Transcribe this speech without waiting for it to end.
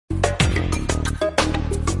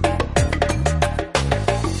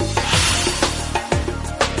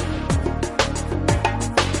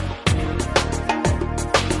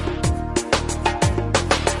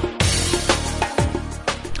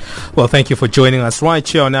Well, thank you for joining us right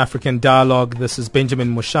here on African Dialogue. This is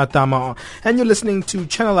Benjamin Mushatama, and you're listening to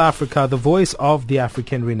Channel Africa, the voice of the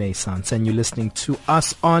African Renaissance. And you're listening to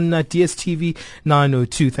us on DSTV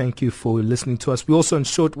 902. Thank you for listening to us. We're also on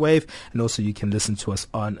shortwave, and also you can listen to us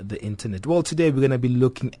on the internet. Well, today we're going to be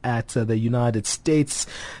looking at the United States,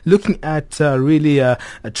 looking at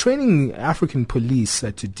training African police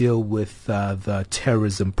to deal with the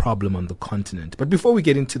terrorism problem on the continent. But before we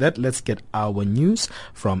get into that, let's get our news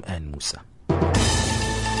from Ann Musa.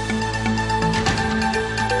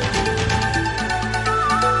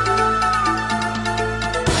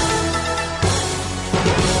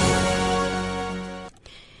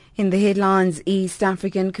 In the headlines, East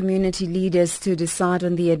African community leaders to decide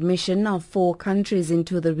on the admission of 4 countries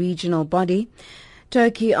into the regional body.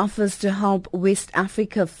 Turkey offers to help West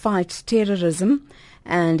Africa fight terrorism.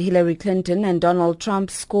 And Hillary Clinton and Donald Trump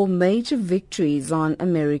score major victories on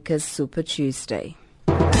America's Super Tuesday.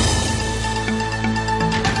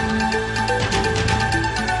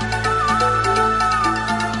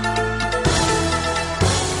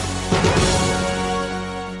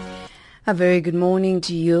 A very good morning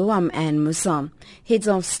to you. I'm Ann Musa. Heads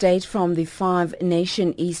of state from the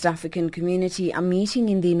 5-nation East African community are meeting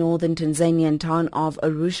in the northern Tanzanian town of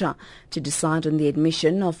Arusha to decide on the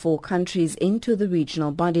admission of 4 countries into the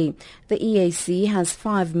regional body. The EAC has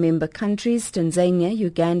 5 member countries: Tanzania,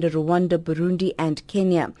 Uganda, Rwanda, Burundi and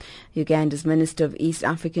Kenya. Uganda's Minister of East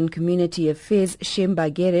African Community Affairs,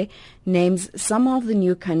 Shembagere, names some of the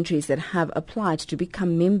new countries that have applied to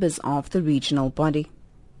become members of the regional body.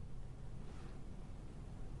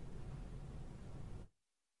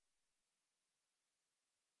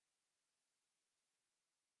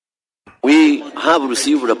 We have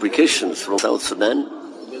received applications from South Sudan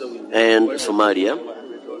and Somalia,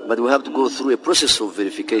 but we have to go through a process of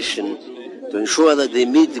verification to ensure that they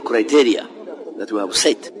meet the criteria that we have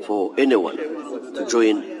set for anyone to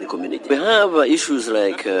join the community. We have issues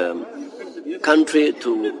like country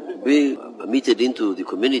to be admitted into the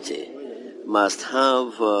community must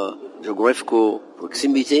have geographical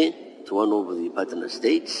proximity to one of the partner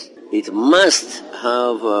states. It must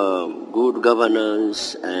have good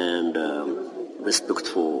governance and respect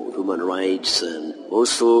for human rights, and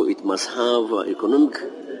also it must have economic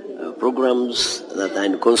programs that are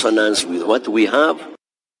in consonance with what we have.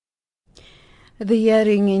 The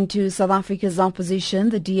hearing into South Africa's opposition,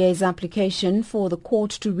 the DA's application for the court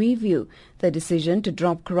to review the decision to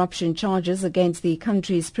drop corruption charges against the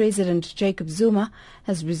country's President Jacob Zuma,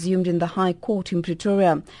 has resumed in the High Court in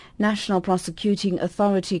Pretoria. National Prosecuting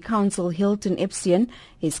Authority Counsel Hilton Epstein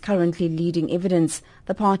is currently leading evidence.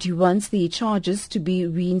 The party wants the charges to be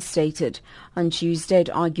reinstated. On Tuesday, it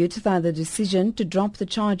argued that the decision to drop the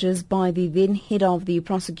charges by the then head of the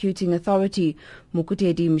prosecuting authority,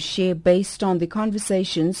 Mukutedi Mshe, based on the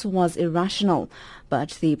conversations, was irrational.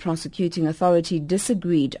 But the prosecuting authority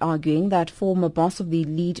disagreed, arguing that former boss of the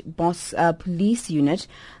lead police unit,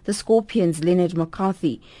 the Scorpions, Leonard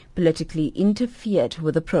McCarthy, politically interfered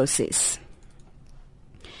with the process.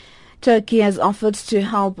 Turkey has offered to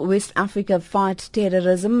help West Africa fight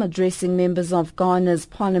terrorism, addressing members of Ghana's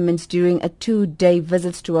parliament during a 2-day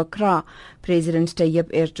visit to Accra. President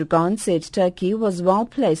Tayyip Erdogan said Turkey was well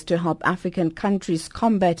placed to help African countries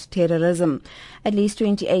combat terrorism. At least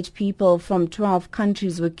 28 people from 12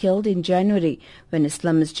 countries were killed in January when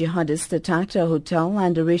Islamist jihadists attacked a hotel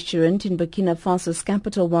and a restaurant in Burkina Faso's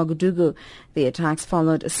capital, Ouagadougou. The attacks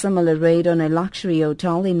followed a similar raid on a luxury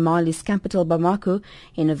hotel in Mali's capital, Bamako,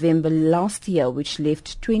 in November last year, which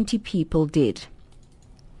left 20 people dead.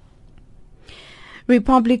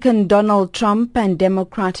 Republican Donald Trump and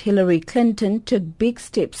Democrat Hillary Clinton took big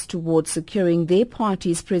steps towards securing their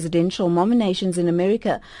party's presidential nominations in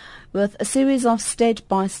America with a series of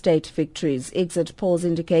state-by-state victories. Exit polls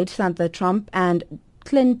indicate that the Trump and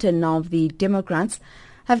Clinton of the Democrats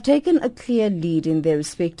have taken a clear lead in their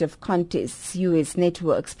respective contests. U.S.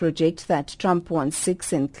 networks project that Trump won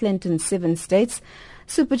 6 and Clinton 7 states.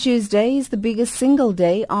 Super Tuesday is the biggest single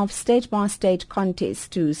day of state-by-state contests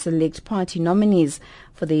to select party nominees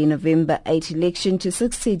for the November 8 election to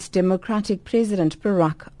succeed Democratic President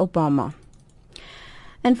Barack Obama.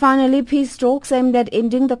 And finally, peace talks aimed at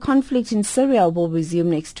ending the conflict in Syria will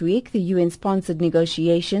resume next week. The UN-sponsored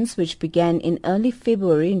negotiations, which began in early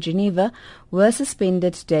February in Geneva, were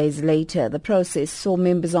suspended days later. The process saw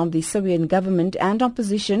members of the Syrian government and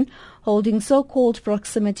opposition holding so-called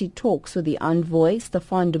proximity talks with the envoy,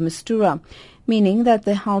 Staffan de Mistura, meaning that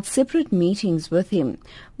they held separate meetings with him.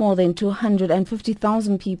 More than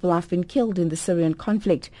 250,000 people have been killed in the Syrian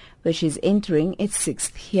conflict, which is entering its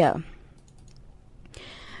 6th year.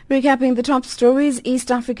 Recapping the top stories,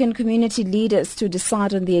 East African community leaders to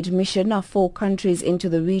decide on the admission of 4 countries into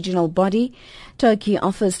the regional body. Turkey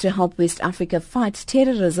offers to help West Africa fight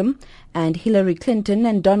terrorism. And Hillary Clinton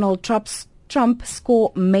and Donald Trump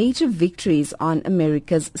score major victories on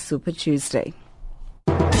America's Super Tuesday.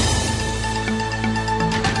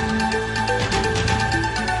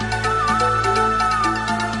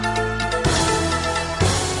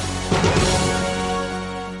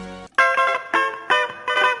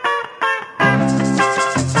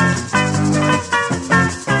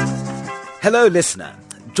 Hello, listener.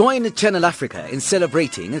 Join Channel Africa in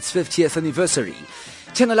celebrating its 50th anniversary.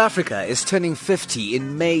 Channel Africa is turning 50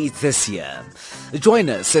 in May this year. Join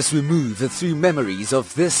us as we move through memories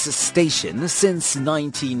of this station since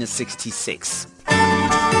 1966.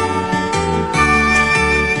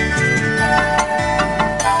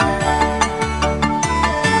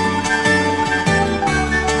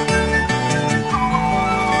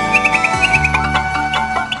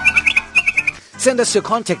 Send us your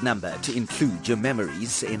contact number to include your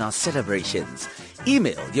memories in our celebrations.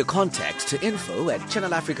 Email your contact to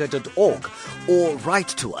info@channelafrica.org or write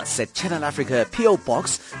to us at Channel Africa PO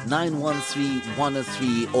Box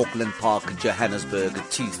 913-103 Auckland Park, Johannesburg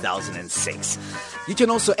 2006. You can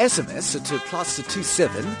also SMS to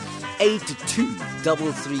 +27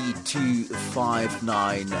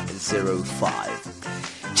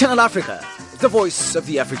 8233259505. Channel Africa, the voice of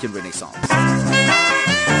the African Renaissance.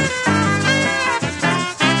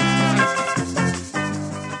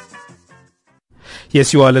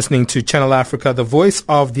 Yes, you are listening to Channel Africa, the voice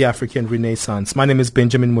of the African Renaissance. My name is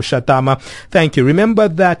Benjamin Mushatama. Thank you. Remember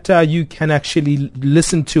that you can actually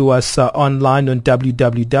listen to us online on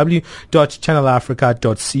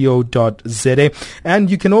www.channelafrica.co.za. And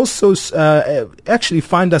you can also actually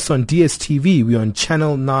find us on DSTV. We're on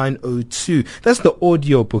Channel 902. That's the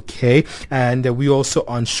audio bouquet. And we're also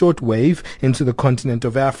on shortwave into the continent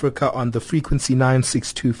of Africa on the frequency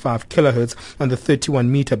 9625 kilohertz on the 31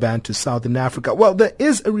 meter band to Southern Africa. Well, there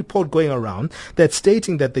is a report going around that's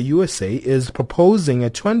stating that the USA is proposing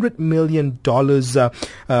a $200 million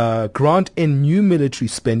grant in new military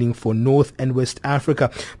spending for North and West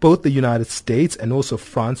Africa. Both the United States and also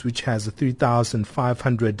France, which has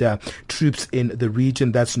 3,500 troops in the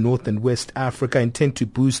region, that's North and West Africa, intend to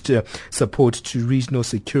boost support to regional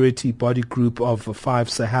security body Group of Five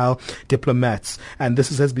Sahel diplomats. And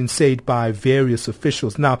this has been said by various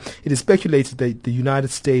officials. Now, it is speculated that the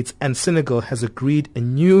United States and Senegal has agreed a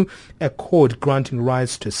new accord granting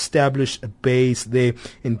rights to establish a base there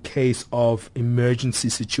in case of emergency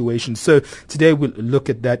situations. So today we'll look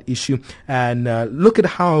at that issue and look at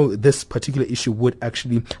how this particular issue would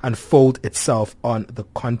actually unfold itself on the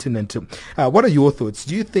continent. What are your thoughts?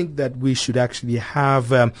 Do you think that we should actually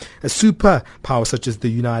have a superpower such as the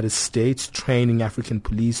United States training African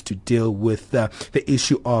police to deal with the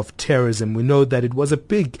issue of terrorism? We know that it was a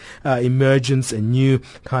big emergence, a new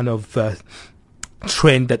kind of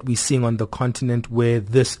trend that we're seeing on the continent where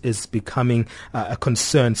this is becoming a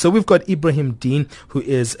concern. So we've got Ebrahim Deen, who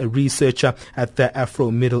is a researcher at the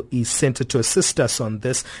Afro-Middle East Centre, to assist us on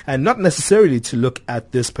this, and not necessarily to look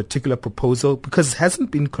at this particular proposal because it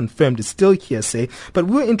hasn't been confirmed. It's still hearsay, but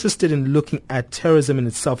we're interested in looking at terrorism in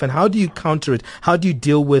itself and how do you counter it? How do you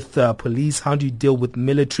deal with police? How do you deal with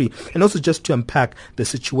military? And also just to unpack the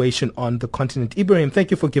situation on the continent. Ebrahim,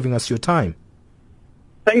 thank you for giving us your time.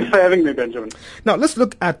 Thanks for having me, Benjamin. Now, let's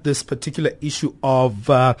look at this particular issue of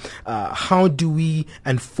how do we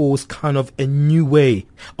enforce kind of a new way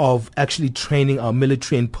of actually training our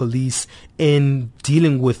military and police in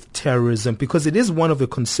dealing with terrorism, because it is one of the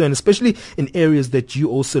concerns, especially in areas that you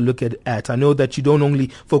also look at. I know that you don't only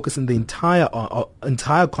focus on the entire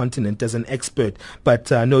continent as an expert,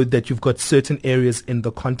 but I know that you've got certain areas in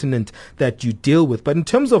the continent that you deal with. But in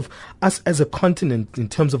terms of us as a continent, in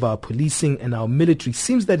terms of our policing and our military,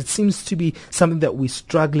 it seems to be something that we're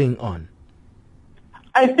struggling on.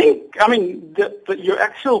 Your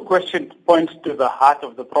actual question points to the heart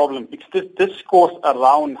of the problem. It's this discourse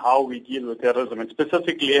around how we deal with terrorism, and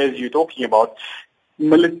specifically as you're talking about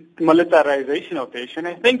militarization of the nation.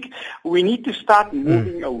 I think we need to start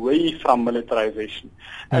moving away from militarization.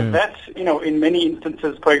 And that's, in many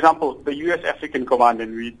instances, for example, the U.S. African Command,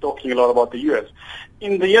 and we're talking a lot about the U.S.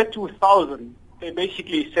 In the year 2000, they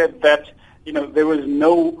basically said that there was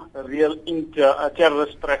no real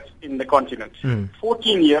terrorist threat in the continent.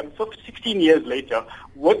 16 years later,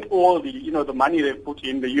 with all the, the money they put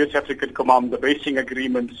in, the U.S. African Command, the basing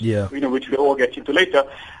agreements, which we'll all get into later,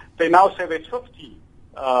 they now say there's 50,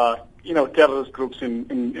 terrorist groups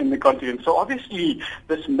in the continent. So obviously,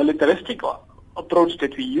 this militaristic approach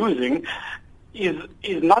that we're using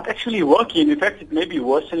is not actually working. In fact, it may be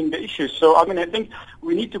worsening the issue. So, I mean, I think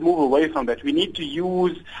we need to move away from that. We need to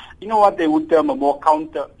use, what they would term a more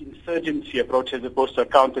counter-insurgency approach as opposed to a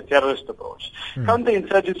counter-terrorist approach.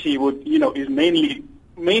 Counter-insurgency is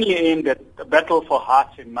mainly aimed at the battle for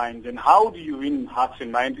hearts and minds. And how do you win hearts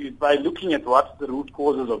and minds is by looking at what's the root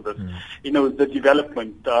causes of this. The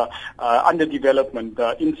development,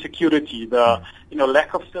 underdevelopment, insecurity, the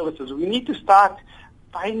lack of services. We need to start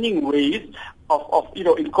finding ways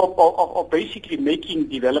of basically making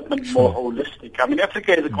development more holistic. I mean,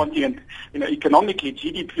 Africa as a continent, economically,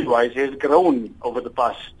 GDP-wise, has grown over the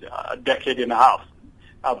past decade and a half.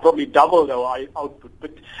 Probably doubled our output,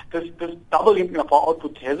 but this doubling of our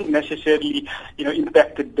output hasn't necessarily,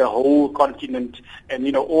 impacted the whole continent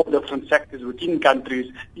and, all different sectors within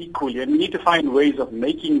countries equally. And we need to find ways of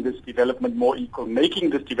making this development more equal,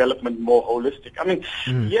 making this development more holistic. I mean,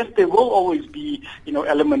 yes, there will always be,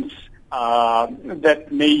 elements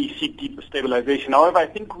that may seek deeper stabilization. However, I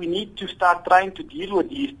think we need to start trying to deal with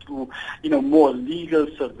these through, more legal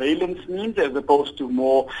surveillance means as opposed to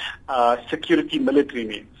more security military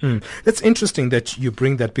means. That's interesting that you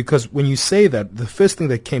bring that, because when you say that, the first thing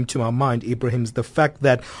that came to my mind, Ebrahim, is the fact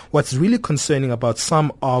that what's really concerning about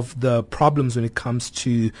some of the problems when it comes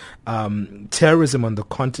to terrorism on the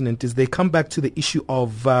continent is they come back to the issue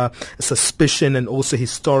of suspicion and also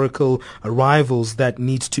historical rivals that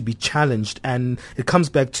needs to be challenged, and it comes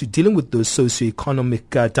back to dealing with those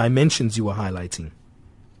socioeconomic dimensions you were highlighting.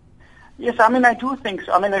 Yes, I mean, I do think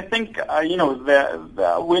so. I mean, I think,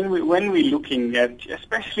 when we're looking at,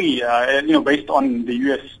 especially, based on the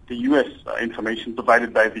U.S. Information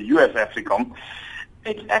provided by the U.S. AFRICOM,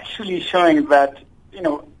 it's actually showing that,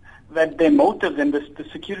 that their motives and the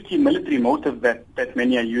security military motive that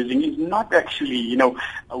many are using is not actually,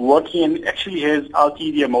 working, and actually has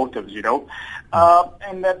ulterior motives,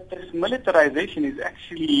 and that this militarization is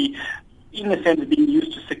actually, in a sense, being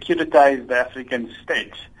used to securitize the African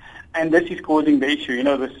state. And this is causing the issue,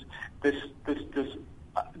 this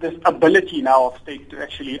ability now of state to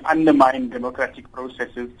actually undermine democratic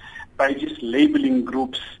processes by just labeling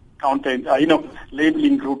groups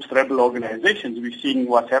labeling groups rebel organizations. We're seeing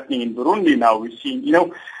what's happening in Burundi now. We're seeing,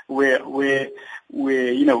 where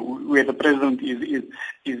the president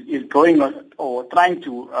is going on or trying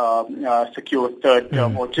to secure a third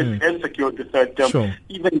term, or just has secured the third term,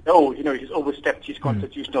 even though he's overstepped his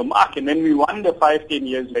constitutional mark. And then we wonder 5-10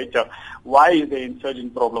 years later, why is there an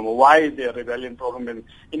insurgent problem, or why is there a rebellion problem? And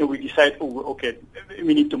we decide,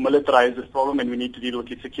 we need to militarize this problem and we need to deal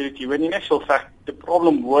with its security. When in actual fact, the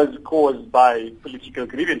problem was caused by political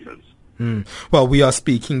grievances. Well, we are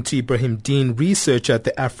speaking to Ebrahim Deen, researcher at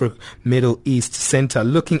the Afro-Middle East Centre,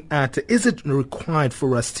 looking at, is it required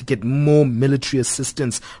for us to get more military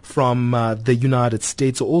assistance from the United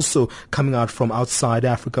States, or also coming out from outside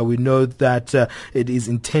Africa? We know that it is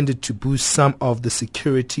intended to boost some of the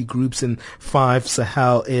security groups in 5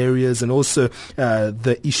 Sahel areas, and also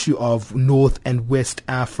the issue of North and West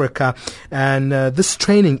Africa. And this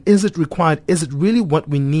training, is it required? Is it really what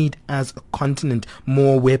we need as a continent?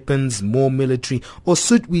 More weapons, more military, or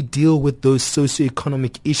should we deal with those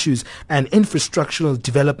socioeconomic issues and infrastructural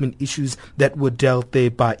development issues that were dealt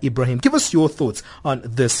there by Ebrahim? Give us your thoughts on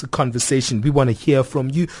this conversation. We want to hear from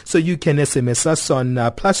you, so you can SMS us on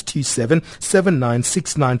 +27 79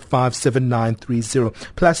 695 7930,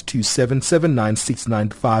 +27 79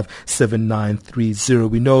 695 7930.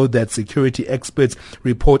 We know that security experts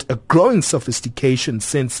report a growing sophistication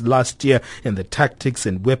since last year in the tactics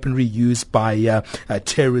and weaponry used by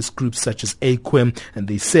terrorist groups such as AQUIM, and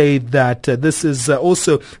they say that this is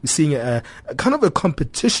also seeing a kind of a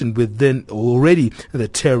competition within already the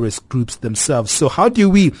terrorist groups themselves. So how do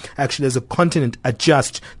we actually as a continent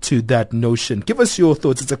adjust to that notion? Give us your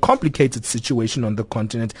thoughts. It's a complicated situation on the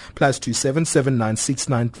continent. +27 79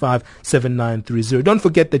 695 7930. Don't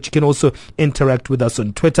forget that you can also interact with us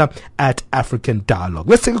on Twitter at African Dialogue.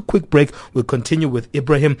 Let's take a quick break. We'll continue with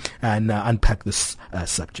Ebrahim and unpack this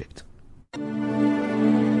subject.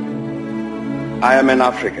 I am an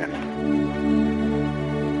African.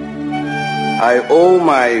 I owe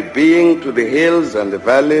my being to the hills and the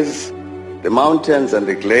valleys, the mountains and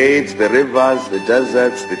the glades, the rivers, the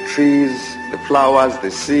deserts, the trees, the flowers, the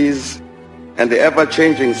seas, and the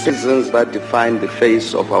ever-changing seasons that define the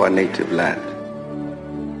face of our native land.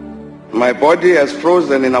 My body has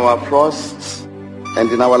frozen in our frosts and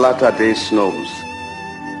in our latter-day snows.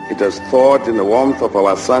 It has thawed in the warmth of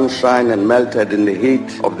our sunshine and melted in the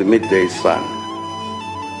heat of the midday sun.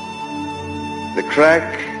 The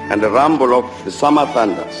crack and the rumble of the summer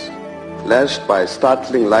thunders, lashed by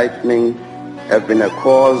startling lightning, have been a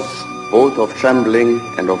cause both of trembling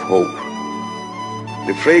and of hope.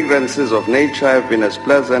 The fragrances of nature have been as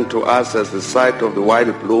pleasant to us as the sight of the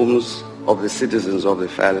wild blooms of the citizens of the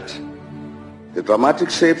veldt. The dramatic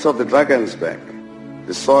shapes of the Drakensberg,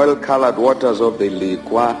 the soil-colored waters of the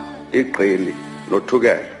Likwa, Iqeli,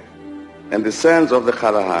 Lotugel, and the sands of the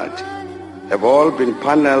Kalahari have all been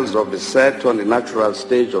panels of the set on the natural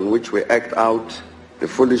stage on which we act out the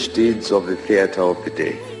foolish deeds of the theater of the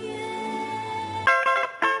day.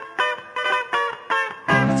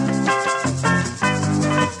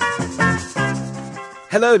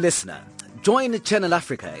 Hello, listener. Join Channel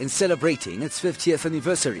Africa in celebrating its 50th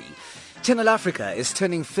anniversary. Channel Africa is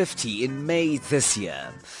turning 50 in May this year.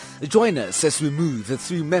 Join us as we move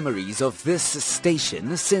through memories of this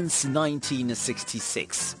station since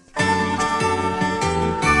 1966.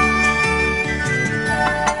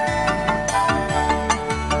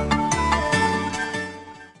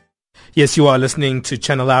 Yes, you are listening to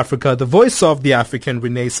Channel Africa, the voice of the African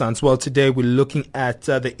Renaissance. Well, today we're looking at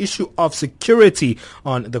the issue of security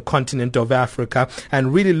on the continent of Africa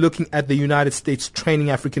and really looking at the United States training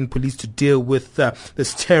African police to deal with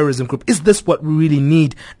this terrorism group. Is this what we really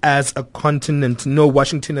need as a continent? No,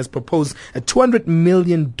 Washington has proposed a $200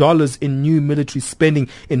 million in new military spending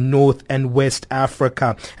in North and West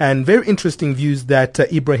Africa. And very interesting views that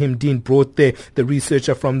Ebrahim Deen brought there, the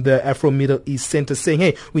researcher from the Afro-Middle East Centre, saying,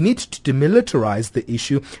 hey, we need to demilitarize the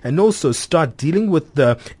issue and also start dealing with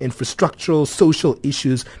the infrastructural, social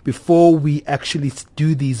issues before we actually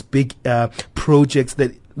do these big projects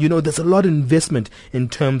that, you know, there's a lot of investment in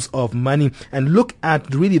terms of money, and look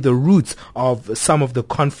at really the roots of some of the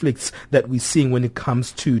conflicts that we're seeing when it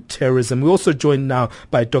comes to terrorism. We're also joined now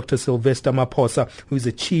by Dr. Sylvester Maphosa, who's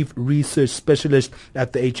a chief research specialist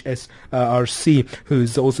at the HSRC,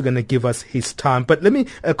 who's also going to give us his time. But let me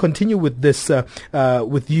continue with this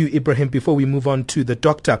with you, Ebrahim, before we move on to the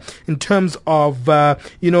doctor. In terms of,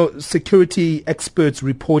 security experts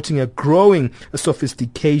reporting a growing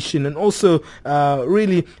sophistication and also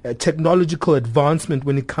really technological advancement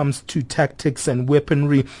when it comes to tactics and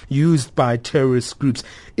weaponry used by terrorist groups.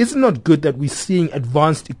 Is it not good that we're seeing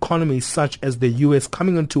advanced economies such as the US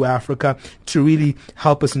coming into Africa to really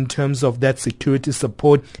help us in terms of that security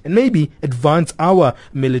support and maybe advance our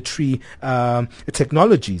military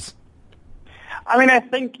technologies? I mean, I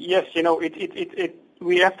think, yes,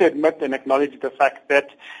 we have to admit and acknowledge the fact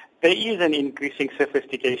that there is an increasing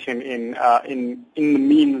sophistication in the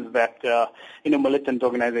means that militant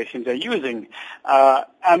organizations are using.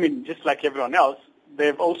 I mean, just like everyone else,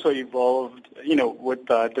 they've also evolved, with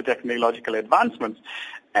the technological advancements.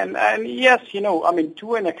 And yes,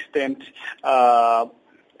 to an extent,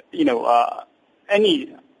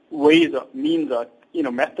 any ways or means or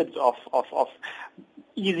methods of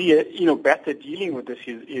easier, better dealing with this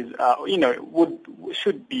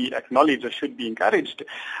should be acknowledged or should be encouraged.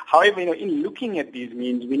 However, in looking at these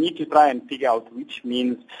means, we need to try and figure out which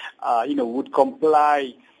means, would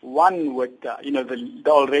comply, one, with, the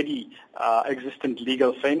already existent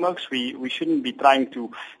legal frameworks. We shouldn't be trying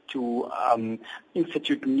to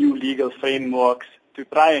institute new legal frameworks to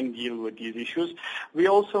try and deal with these issues. We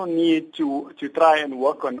also need to try and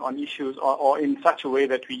work on issues or in such a way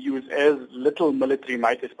that we use as little military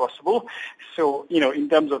might as possible. So, in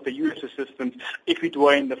terms of the U.S. assistance, if it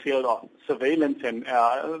were in the field of surveillance and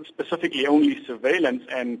specifically only surveillance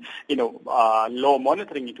and, law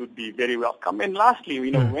monitoring, it would be very welcome. And lastly,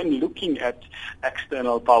 when looking at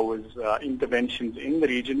external powers interventions in the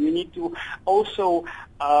region, we need to also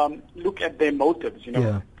look at their motives,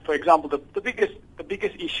 Yeah. For example, the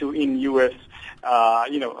biggest issue in U.S.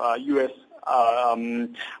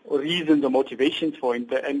 Reasons or motivations for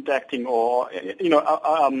interacting or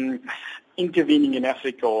intervening in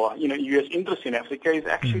Africa or U.S. interest in Africa is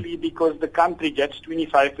actually because the country gets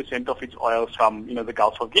 25% of its oil from the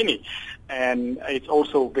Gulf of Guinea, and it's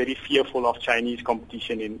also very fearful of Chinese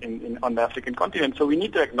competition on the African continent. So we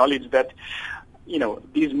need to acknowledge that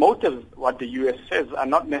these motives, what the U.S. says, are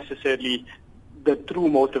not necessarily the true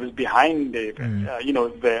motives behind their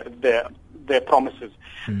promises.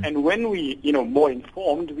 And when we, more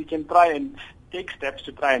informed, we can try and take steps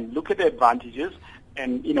to try and look at the advantages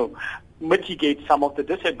and, mitigate some of the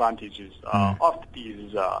disadvantages of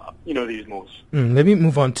these, these moves. Let me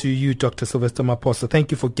move on to you, Dr. Sylvester Maphosa.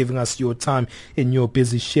 Thank you for giving us your time in your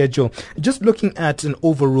busy schedule. Just looking at an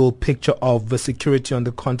overall picture of security on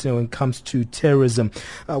the continent when it comes to terrorism,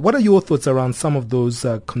 what are your thoughts around some of those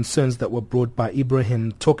concerns that were brought by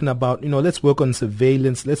Ebrahim, talking about, let's work on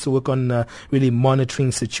surveillance, let's work on really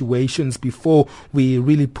monitoring situations before we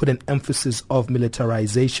really put an emphasis of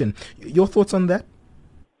militarization. Your thoughts on that?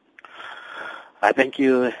 Thank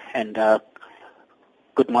you, and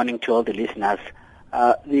good morning to all the listeners.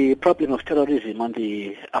 The problem of terrorism on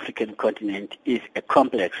the African continent is a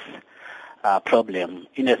complex problem,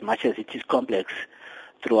 in as much as it is complex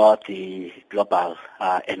throughout the global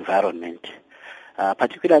environment.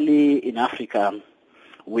 Particularly in Africa,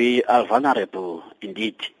 we are vulnerable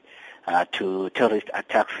indeed to terrorist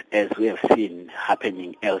attacks, as we have seen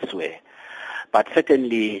happening elsewhere. But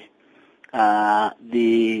certainly,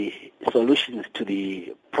 the solutions to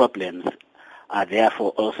the problems are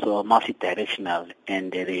therefore also multidirectional,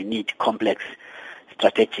 and they need complex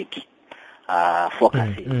strategic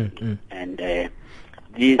focusing. And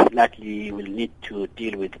these likely will need to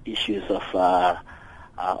deal with issues of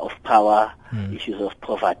power, issues of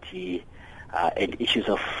poverty, and issues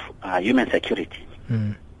of human security.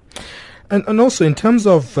 And also in terms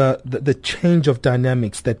of the change of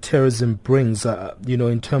dynamics that terrorism brings,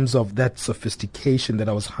 in terms of that sophistication that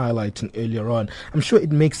I was highlighting earlier on, I'm sure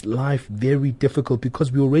it makes life very difficult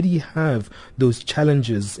because we already have those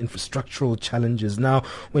challenges, infrastructural challenges. Now,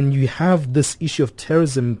 when you have this issue of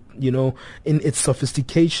terrorism, in its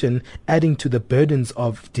sophistication, adding to the burdens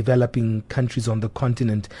of developing countries on the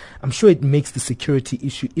continent, I'm sure it makes the security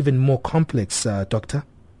issue even more complex, Doctor.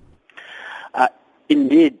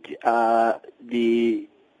 Indeed, the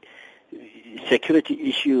security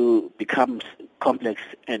issue becomes complex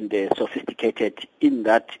and sophisticated in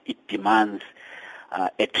that it demands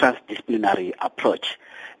a transdisciplinary approach.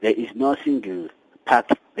 There is no single path,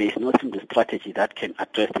 there is no single strategy that can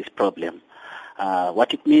address this problem.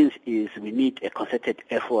 What it means is we need a concerted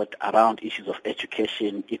effort around issues of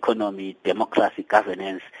education, economy, democracy,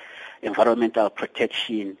 governance, environmental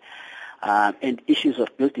protection, and issues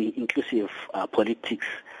of building inclusive politics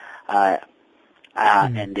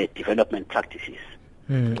and development practices.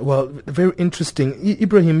 Well, very interesting.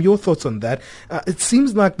 Ebrahim, your thoughts on that? It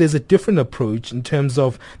seems like there's a different approach in terms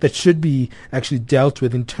of that should be actually dealt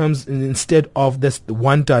with instead of this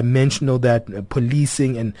one-dimensional that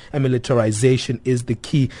policing and militarization is the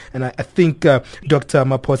key. And I think Dr.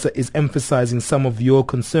 Maphosa is emphasizing some of your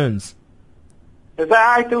concerns. Yes,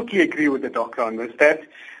 I totally agree with the doctor on this. That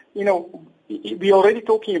we're already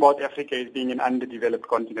talking about Africa as being an underdeveloped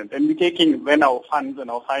continent, and we're taking then our funds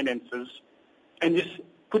and our finances and just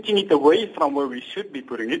putting it away from where we should be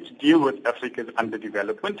putting it to deal with Africa's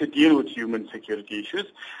underdevelopment, to deal with human security issues,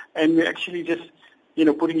 and we're actually just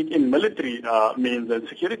putting it in military means and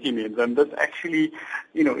security means, and this actually,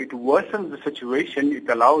 it worsens the situation. It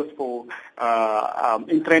allows for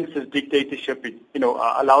entrenches dictatorship. It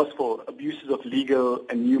allows for abuses of legal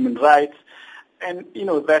and human rights. And,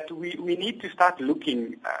 that we need to start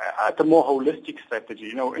looking at a more holistic strategy.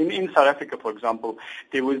 In South Africa, for example,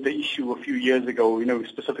 there was the issue a few years ago,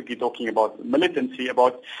 specifically talking about militancy,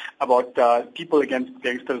 about People Against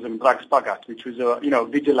Gangsterism and Drugs, PAGAT, which was a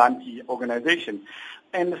vigilante organization.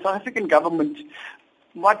 And the South African government,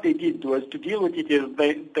 what they did was to deal with it is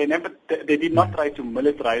they did not try to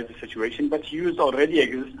militarize the situation, but used already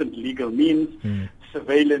existent legal means,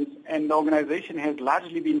 surveillance, and the organization has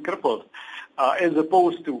largely been crippled. As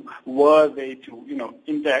opposed to were they to,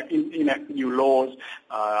 enact new laws,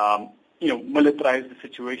 militarize the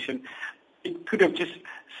situation, it could have just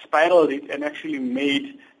spiraled it and actually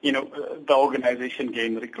made, the organization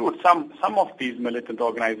gain recruits. Some of these militant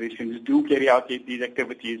organizations do carry out these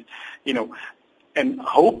activities, and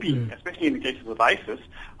hoping, especially in the cases of ISIS,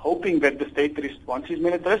 hoping that the state response is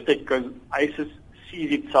militaristic, because ISIS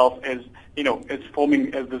sees itself as, as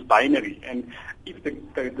forming as this binary. And if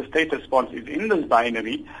the state response is in this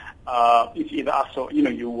binary, it's either us or,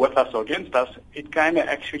 you with us or against us, it kind of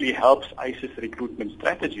actually helps ISIS recruitment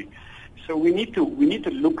strategy. So we need to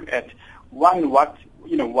look at, one, what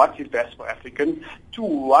is best for Africans, two,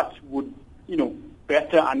 what would,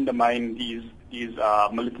 better undermine these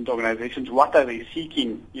militant organizations, what are they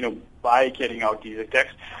seeking, by carrying out these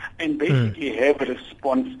attacks, and basically have a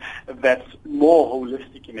response that's more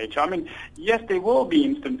holistic in nature. I mean, yes, there will be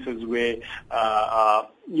instances where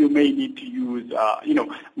you may need to use,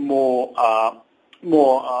 more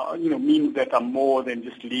means that are more than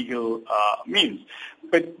just legal means.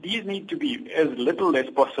 But these need to be as little as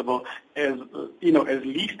possible, as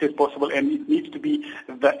least as possible, and it needs to be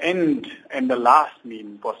the end and the last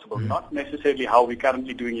mean possible, not necessarily how we're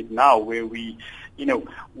currently doing it now, where we're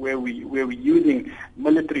using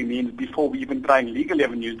military means before we even trying legal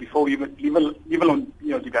avenues, before we even on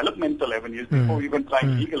developmental avenues, before we even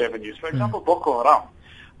trying legal avenues. For example, Boko Haram.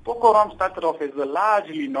 Boko Haram started off as a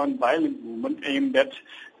largely non-violent movement aimed at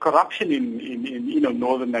corruption in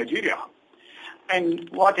northern Nigeria. And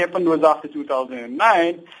what happened was after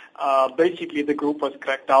 2009, basically the group was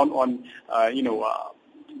cracked down on,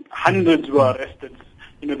 hundreds were arrested,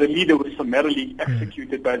 the leader was summarily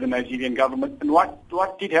executed by the Nigerian government. And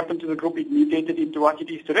what did happen to the group? It mutated into what it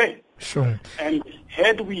is today. Sure. And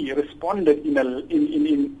had we responded in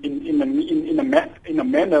a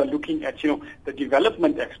manner looking at the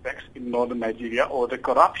development aspects in northern Nigeria or the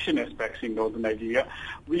corruption aspects in northern Nigeria,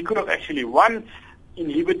 we could have actually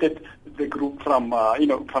inhibited the group from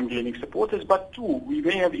gaining supporters, but two, we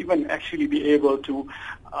may have even actually be able to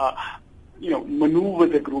maneuver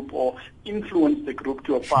the group or influence the group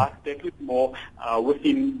to a path that is more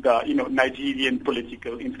within the Nigerian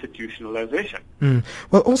political institutionalization.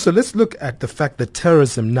 Well, also let's look at the fact that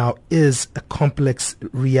terrorism now is a complex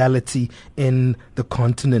reality in the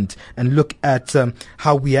continent and look at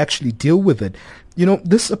how we actually deal with it.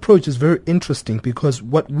 This approach is very interesting because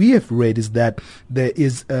what we have read is that there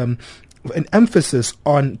is an emphasis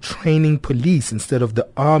on training police instead of the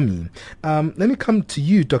army. Let me come to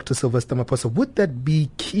you, Dr. Sylvester Maphosa. Would that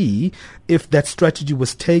be key if that strategy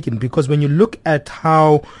was taken? Because when you look at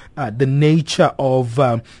how the nature of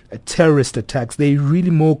terrorist attacks, they're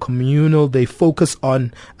really more communal. They focus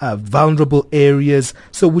on vulnerable areas.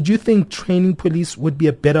 So would you think training police would be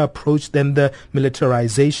a better approach than the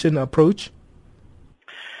militarization approach?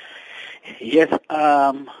 Yes.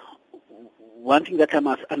 One thing that I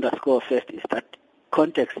must underscore first is that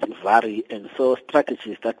contexts vary, and so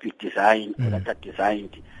strategies that we design or that are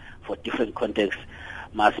designed for different contexts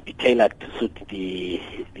must be tailored to suit the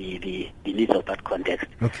needs of that context.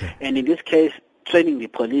 Okay. And in this case, training the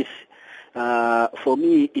police, for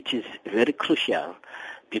me, it is very crucial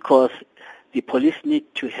because the police need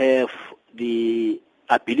to have the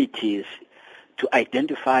abilities to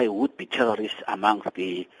identify would-be terrorists amongst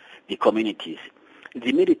the communities.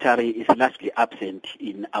 The military is largely absent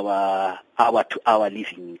in our hour-to-hour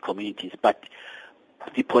living communities, but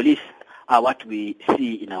the police are what we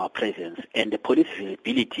see in our presence, and the police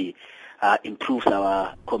visibility improves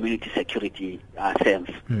our community security sense.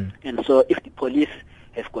 And so if the police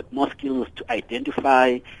have got more skills to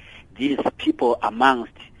identify these people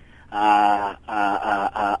amongst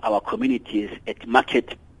our communities at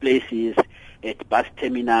marketplaces, at bus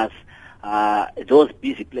terminals, those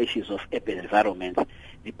busy places of urban environments,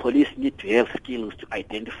 the police need to have skills to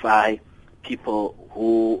identify people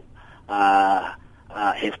who have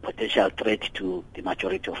potential threat to the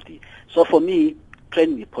majority of the. So for me,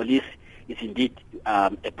 training the police is indeed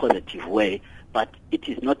a positive way, but it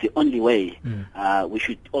is not the only way. We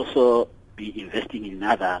should also be investing in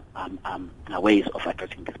other ways of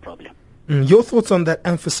addressing this problem. Your thoughts on that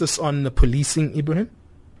emphasis on the policing, Ebrahim?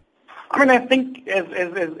 I think,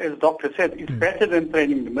 as Doctor said, it's better than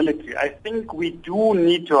training the military. I think we do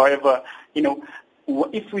need to, however,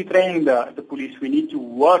 if we train the police, we need to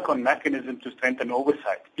work on mechanisms to strengthen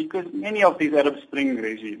oversight, because many of these Arab Spring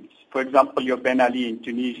regimes, for example, your Ben Ali in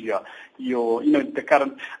Tunisia, the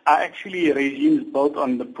current, are actually regimes built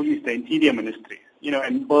on the police, the interior ministry,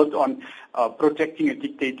 and built on protecting a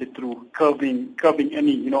dictator through curbing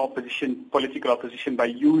any, political opposition by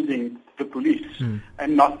using the police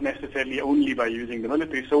and not necessarily only by using the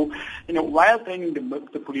military. So, while training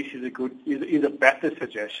the police is a better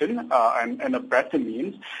suggestion and a better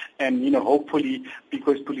means, and hopefully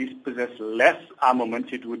because police possess less armament,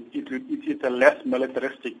 it's a less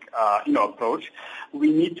militaristic approach.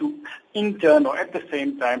 We need to in turn or at the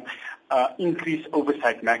same time increase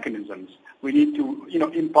oversight mechanisms. We need to,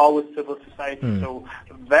 empower civil society so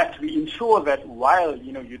that we ensure that while,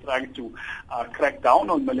 you're trying to crack down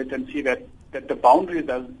on militancy, that the boundaries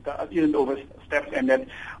isn't overstepped, and that,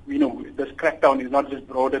 this crackdown is not just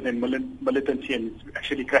broader than militancy and it's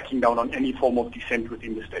actually cracking down on any form of dissent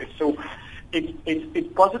within the state. So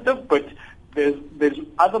it's positive, but there's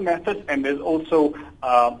other methods, and there's also,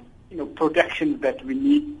 protections that we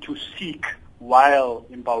need to seek while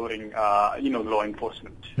empowering, law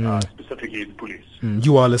enforcement, specifically the police.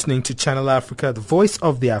 You are listening to Channel Africa, the voice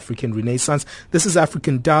of the African Renaissance. This is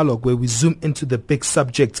African Dialogue, where we zoom into the big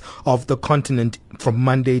subjects of the continent from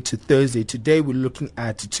Monday to Thursday. Today, we're looking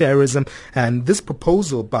at terrorism and this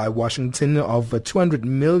proposal by Washington of 200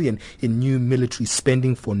 million in new military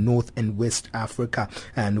spending for North and West Africa.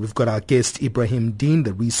 And we've got our guest, Ebrahim Deen,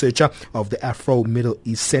 the researcher of the Afro-Middle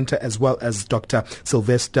East Centre, as well as Dr.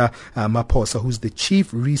 Sylvester Maphosa, who's the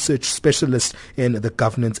Chief Research Specialist in the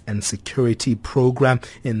Governance and Security Program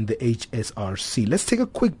in the HSRC. Let's take a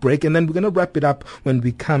quick break, and then we're going to wrap it up when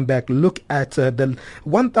we come back. Look at the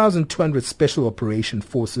 1,200 Special Operations operation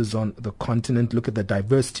forces on the continent, look at the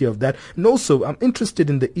diversity of that. And also, I'm interested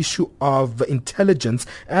in the issue of intelligence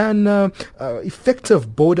and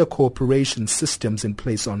effective border cooperation systems in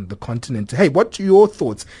place on the continent. Hey, what are your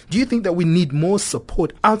thoughts? Do you think that we need more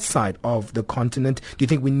support outside of the continent? Do you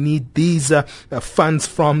think we need these funds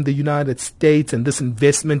from the United States and this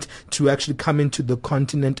investment to actually come into the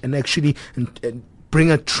continent and actually bring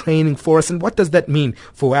a training for us? And what does that mean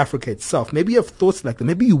for Africa itself? Maybe you have thoughts like that.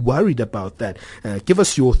 Maybe you're worried about that. Give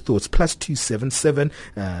us your thoughts. +277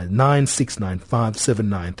 9695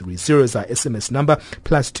 7930 is our SMS number.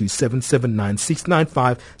 +277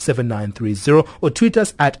 9695 7930, or tweet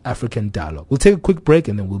us at African Dialogue. We'll take a quick break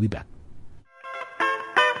and then we'll be back.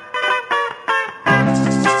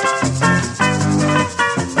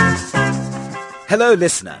 Hello,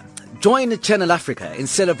 listener. Join Channel Africa in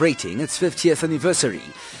celebrating its 50th anniversary.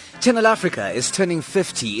 Channel Africa is turning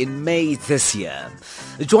 50 in May this year.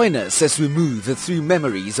 Join us as we move through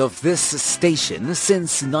memories of this station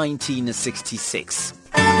since 1966.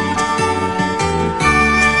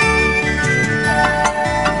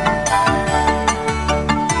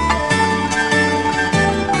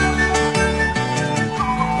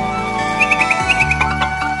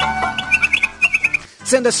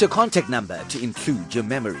 Send us your contact number to include your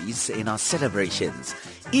memories in our celebrations.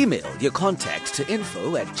 Email your contact to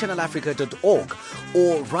info@channelafrica.org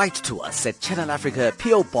or write to us at Channel Africa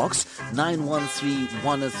PO Box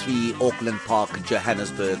 913-103 Auckland Park,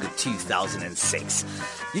 Johannesburg 2006.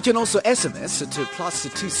 You can also SMS to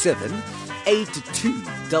 +27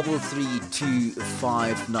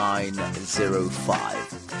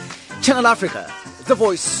 8233259505. Channel Africa, the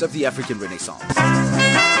voice of the African Renaissance.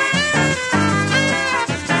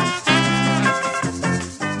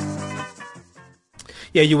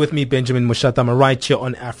 Yeah, you're with me, Benjamin Mushata. I'm right here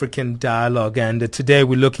on African Dialogue, and today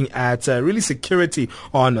we're looking at really security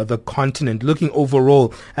on the continent, looking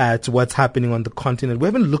overall at what's happening on the continent. We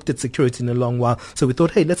haven't looked at security in a long while, so we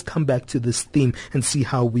thought, hey, let's come back to this theme and see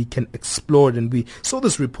how we can explore it. And we saw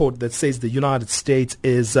this report that says the United States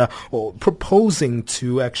is proposing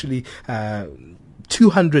to actually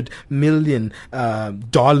 $200 million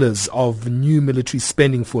of new military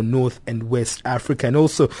spending for North and West Africa. And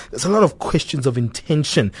also, there's a lot of questions of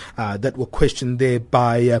intention that were questioned there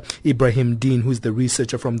by Ebrahim Deen, who's the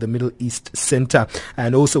researcher from the Middle East Centre.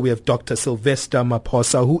 And also, we have Dr. Sylvester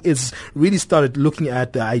Maphosa, who is really started looking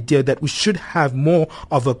at the idea that we should have more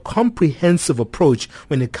of a comprehensive approach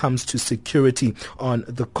when it comes to security on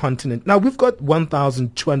the continent. Now, we've got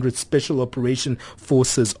 1,200 special operation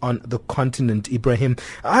forces on the continent, Ibrahim.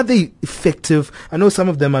 Are they effective? I know some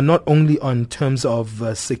of them are not only on terms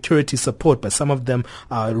of security support, but some of them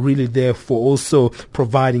are really there for also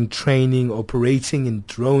providing training, operating in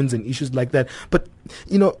drones and issues like that. But,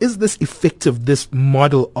 you know, is this effective, this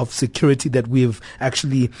model of security that we've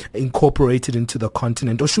actually incorporated into the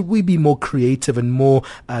continent? Or should we be more creative and more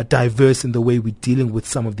diverse in the way we're dealing with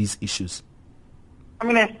some of these issues? I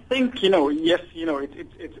mean, I think, yes,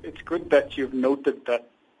 it's good that you've noted that,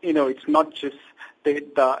 it's not just the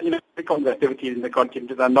activities in the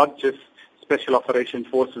continent are not just special operations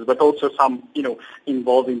forces, but also some,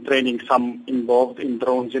 involved in training, some involved in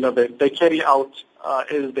drones. They carry out,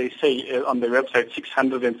 as they say on their website,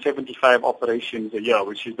 675 operations a year,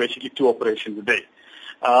 which is basically 2 operations a day.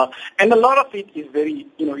 And a lot of it is very,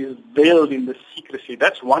 is veiled in the secrecy.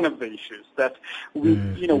 That's one of the issues that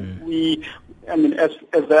as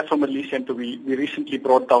the Afro-Middle East Centre, we recently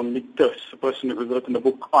brought down Nick Durst, a person who's written a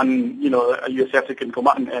book on, a U.S. African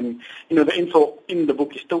command. And, the info in the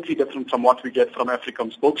book is totally different from what we get from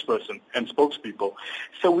AFRICOM spokesperson and spokespeople.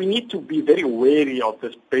 So we need to be very wary of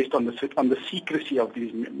this based on the secrecy of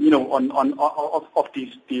these, of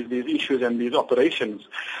these issues and these operations.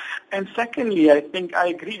 And secondly, I think I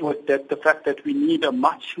agree with that, the fact that we need a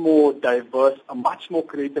much more diverse, a much more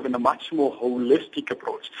creative, and a much more holistic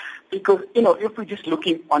approach. Because, if we're just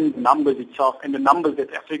looking on the numbers itself and the numbers that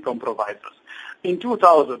AFRICOM provides us, in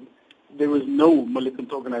 2000, there was no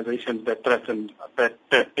militant organizations that threatened, that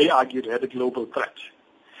they argued had a global threat.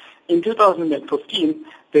 In 2015,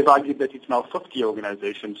 they've argued that it's now 50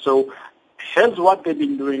 organizations. So has what they've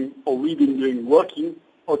been doing, or we've been doing, working,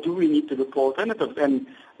 or do we need to look for alternatives? And,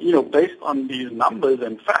 based on these numbers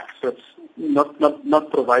and facts, that's not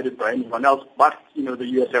provided by anyone else but, the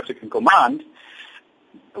U.S. African Command,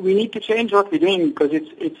 we need to change what we're doing because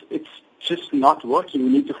it's just not working. We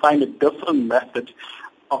need to find a different method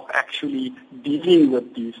of actually dealing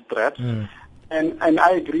with these threats. And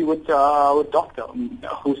I agree with Doctor,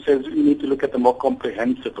 who says we need to look at the more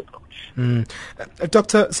comprehensive approach.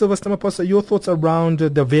 Dr. Sylvester Maphosa, your thoughts around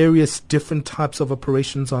the various different types of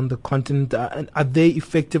operations on the continent, and are they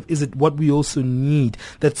effective? Is it what we also need?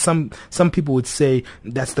 That some people would say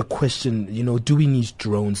that's the question, do we need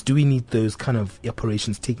drones? Do we need those kind of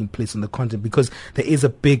operations taking place on the continent? Because there is a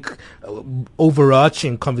big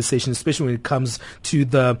overarching conversation, especially when it comes to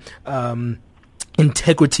the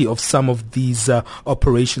integrity of some of these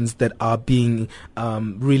operations that are being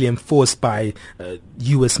really enforced by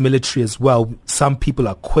U.S. military as well. Some people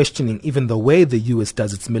are questioning even the way the U.S.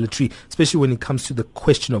 does its military, especially when it comes to the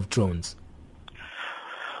question of drones.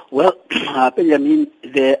 Well, Benjamin,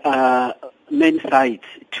 there are many sides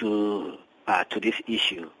to this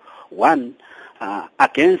issue. One,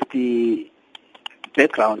 against the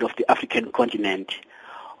background of the African continent,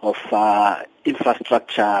 of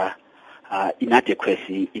infrastructure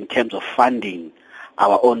inadequacy in terms of funding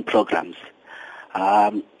our own programs.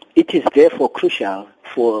 It is therefore crucial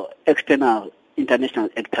for external international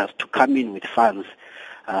actors to come in with funds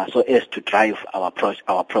so as to drive our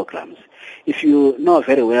programs. If you know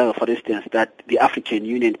very well, for instance, that the African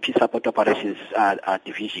Union Peace Support Operations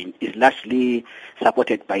Division is largely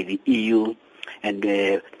supported by the EU and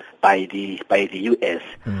by the US.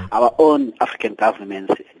 Our own African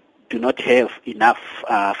governments do not have enough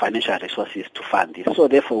financial resources to fund this. So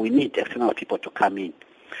therefore we need external people to come in.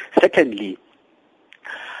 Secondly,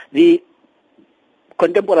 the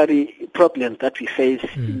contemporary problems that we face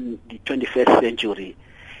in the 21st century,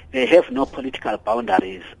 they have no political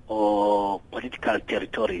boundaries or political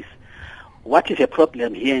territories. What is a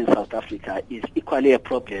problem here in South Africa is equally a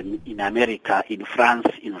problem in America, in France,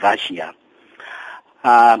 in Russia.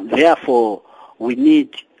 Therefore, we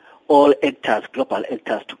need all actors, global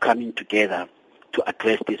actors, to come in together to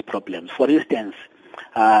address these problems. For instance,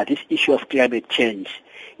 this issue of climate change,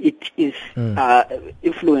 it is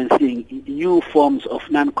influencing new forms of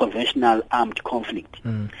non-conventional armed conflict.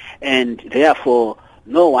 And therefore,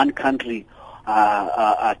 no one country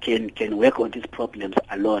can work on these problems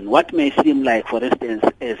alone. What may seem like, for instance,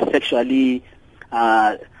 a sexually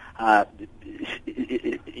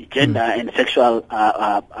gender and sexual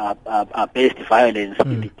based violence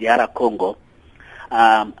in the DR Congo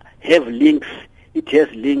have links. It has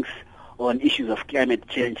links on issues of climate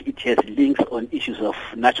change. It has links on issues of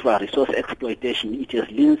natural resource exploitation. It has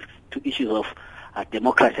links to issues of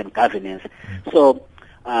democracy and governance. So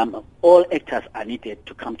all actors are needed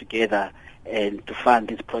to come together and to fund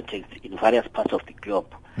these projects in various parts of the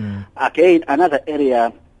globe. Again, another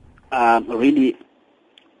area really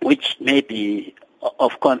which may be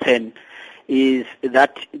of concern is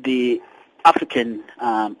that the African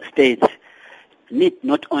states need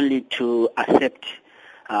not only to accept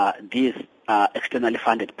these externally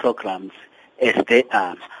funded programs as they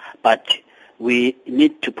are, but we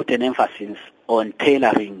need to put an emphasis on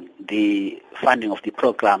tailoring the funding of the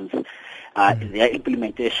programs, their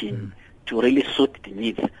implementation to really suit the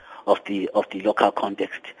needs of the local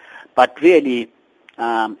context. But really,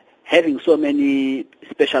 having so many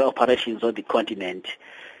special operations on the continent,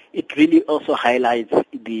 it really also highlights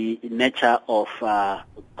the nature of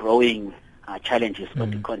growing challenges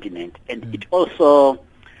on the continent. And it also,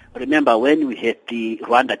 remember, when we had the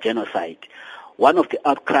Rwanda genocide, one of the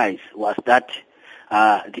outcries was that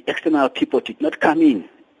the external people did not come in.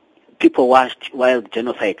 People watched while the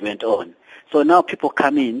genocide went on. So now people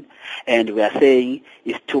come in, and we are saying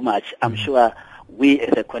it's too much. I'm sure we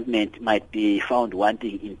as a continent might be found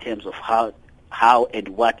wanting in terms of how and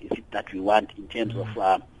what is it that we want in terms of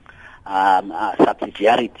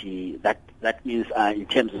subsidiarity. That means in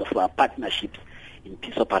terms of partnerships in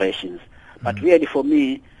peace operations. But really, for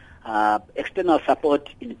me, external support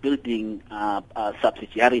in building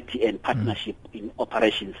subsidiarity and partnership in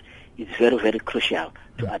operations is very, very crucial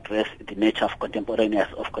to address the nature of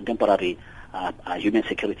contemporary human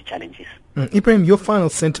security challenges. Ebrahim, your final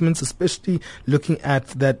sentiments, especially looking at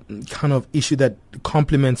that kind of issue that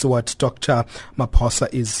complements what Dr. Maphosa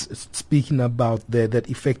is speaking about there, that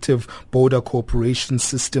effective border cooperation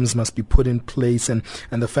systems must be put in place, and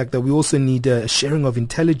the fact that we also need a sharing of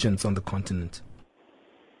intelligence on the continent.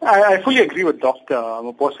 I fully agree with Dr.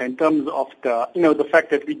 Maphosa in terms of the fact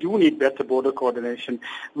that we do need better border coordination.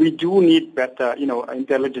 We do need better,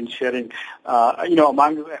 intelligence sharing,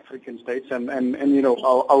 among the African states, and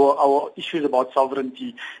our issues about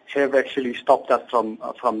sovereignty have actually stopped us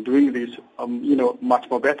from doing this, much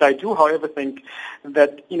more better. I do, however, think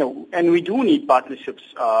that, and we do need partnerships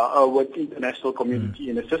with international community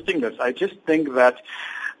in assisting this. I just think that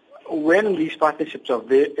when these partnerships are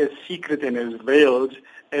as secret and as veiled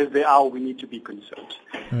as they are, we need to be concerned.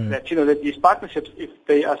 That, that these partnerships, if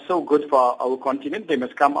they are so good for our continent, they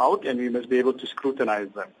must come out and we must be able to scrutinize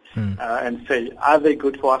them and say, are they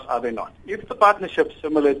good for us, are they not? If the partnership's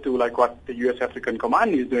similar to like what the U.S. African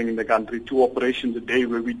Command is doing in the country, 2 operations a day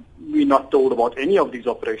where we're not told about any of these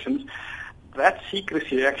operations, that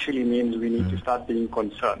secrecy actually means we need to start being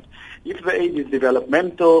concerned. If the aid is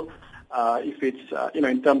developmental, if it's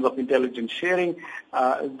in terms of intelligence sharing,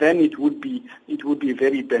 then it would be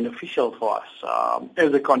very beneficial for us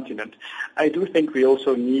as a continent. I do think we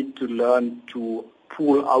also need to learn to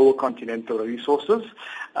pool our continental resources,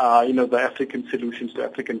 the African solutions to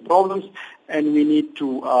African problems, and we need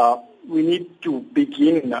to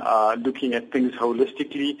begin looking at things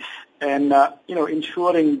holistically, and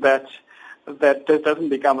ensuring that doesn't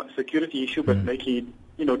become a security issue, but making it,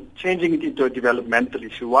 changing it into a developmental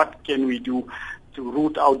issue. What can we do to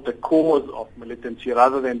root out the cause of militancy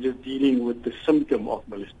rather than just dealing with the symptom of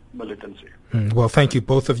militancy? Well, thank you,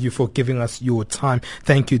 both of you, for giving us your time.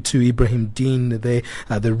 Thank you to Ebrahim Deen, the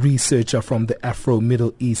researcher from the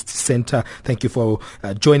Afro-Middle East Centre. Thank you for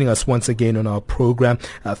joining us once again on our program.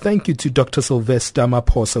 Thank you to Dr. Sylvester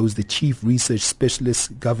Maphosa, who's the Chief Research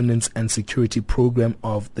Specialist, Governance and Security Program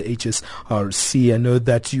of the HSRC. I know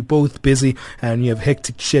that you're both busy and you have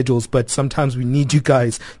hectic schedules, but sometimes we need you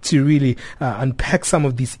guys to really unpack some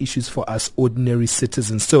of these issues for us ordinary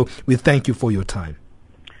citizens. So we thank you for your time.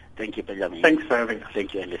 Thank you, Benjamin. Thanks for having us.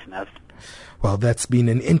 Thank you, listeners. Well, that's been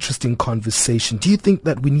an interesting conversation. Do you think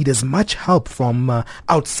that we need as much help from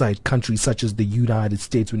outside countries such as the United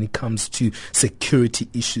States when it comes to security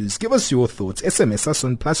issues? Give us your thoughts. SMS us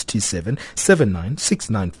on +27 79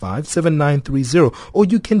 695 7930, or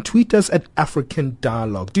you can tweet us at African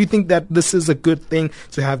Dialogue. Do you think that this is a good thing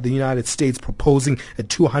to have the United States proposing a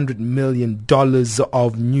 $200 million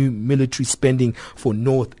of new military spending for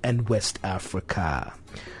North and West Africa?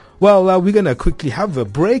 Well, we're going to quickly have a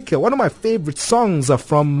break. One of my favorite songs are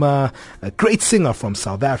from a great singer from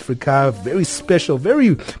South Africa, very special,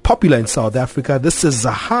 very popular in South Africa. This is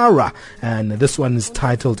Zahara, and this one is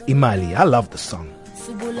titled Imali. I love the song.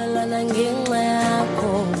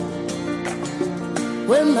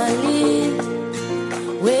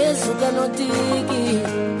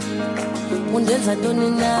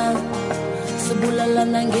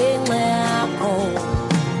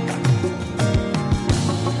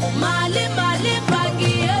 Mali mali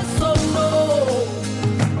bangi esono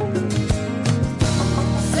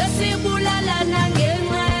sesibulala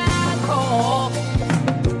nangenxa yakho.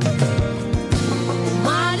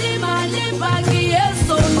 Mali mali bangi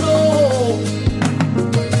esono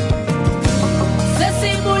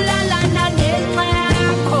sesibulala nangenxa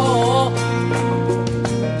yakho.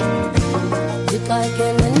 Dikake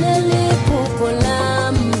nele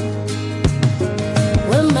kukolam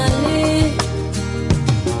wemali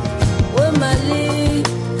Mali,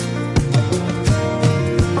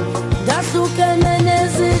 dasukene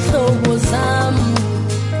nezihlobo zami.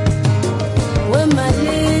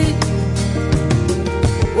 Wemali,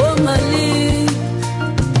 wemali,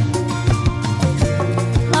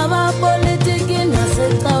 abapolitiki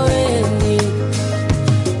nasecaweni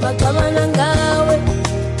baxabana ngawe.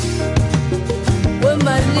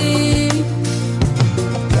 Wemali,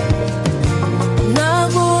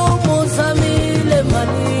 nakumusamile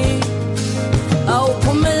mali.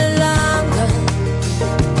 Awuphumelanga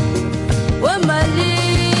wemali.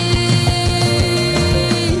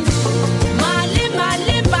 Mali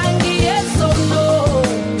mali bangi esono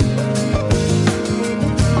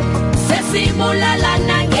sesibulala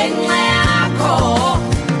nangenxa yakho.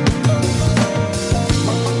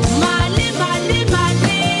 Mali mali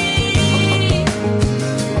mali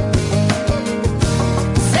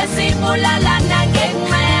sesibulala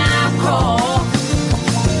nangenxa yakho.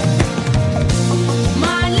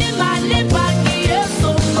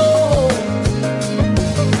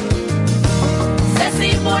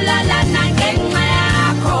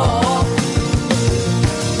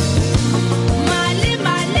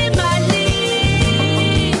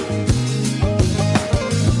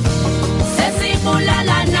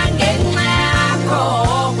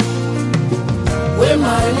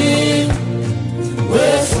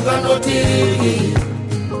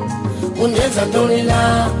 Undenza ntoni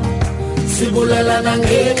na sibulalana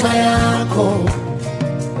ngenxa yakho.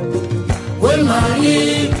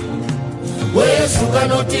 Wemali wesuka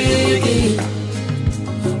notiki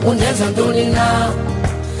undenza ntoni na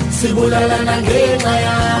sibulalana ngenxa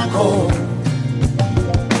yakho.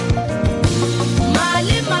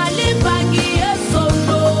 Mali mali bangi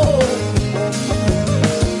esono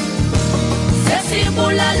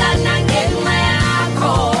sesibulalana ngenxa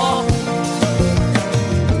yakho.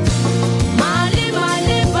 Mali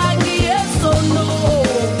mali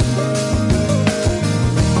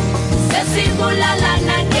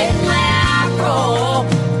sibulalana ngenxa yakho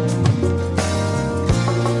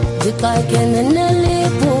Dikakene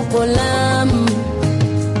neliphupho lami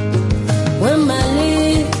Wemali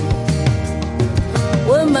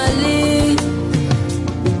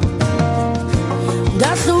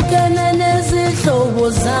Dahlukene nezihlobo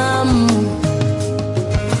zami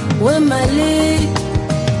Wemali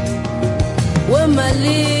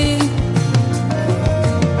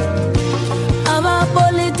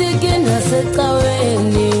Abapolitiki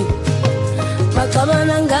nasecaweni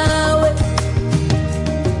Baxabana ngawe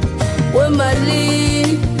Wemali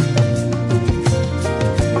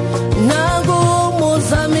Naku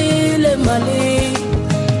muzamile mali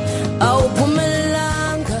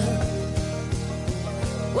Awuphumelanga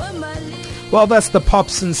Wemali Well, that's the pop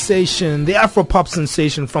sensation, the Afro-pop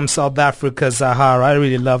sensation from South Africa, Zahara. I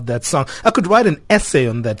really love that song. I could write an essay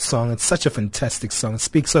on that song. It's such a fantastic song. It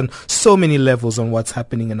speaks on so many levels on what's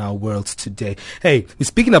happening in our world today. Hey, we're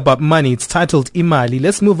speaking about money. It's titled Imali.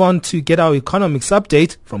 Let's move on to get our economics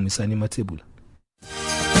update from Wisani Matebula.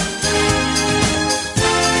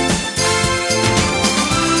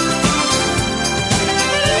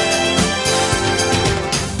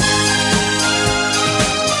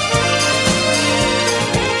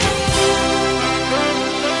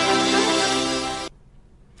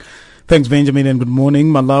 Thanks, Benjamin, and good morning.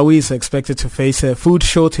 Malawi is expected to face a food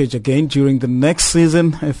shortage again during the next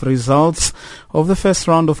season if results of the first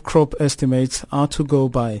round of crop estimates are to go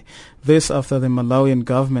by. This after the Malawian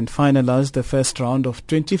government finalized the first round of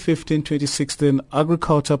 2015-2016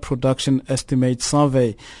 Agriculture Production Estimate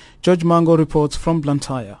Survey. George Mango reports from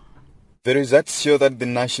Blantyre. The results show that the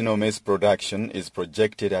national maize production is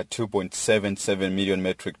projected at 2.77 million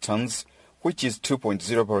metric tons, which is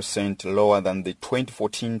 2.0% lower than the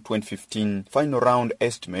 2014-2015 final round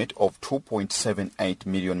estimate of 2.78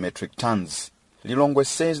 million metric tons. Lilongwe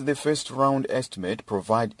says the first round estimate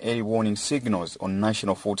provides early warning signals on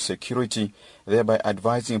national food security, thereby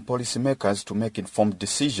advising policymakers to make informed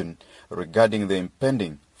decisions regarding the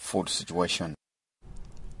impending food situation.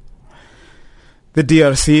 The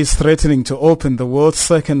DRC is threatening to open the world's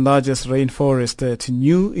second largest rainforest to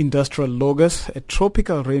new industrial loggers. A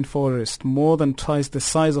tropical rainforest more than twice the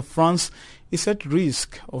size of France is at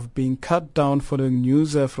risk of being cut down following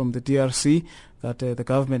news from the DRC that the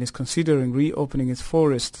government is considering reopening its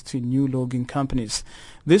forest to new logging companies.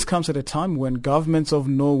 This comes at a time when governments of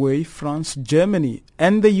Norway, France, Germany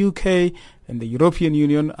and the UK and the European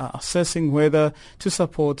Union are assessing whether to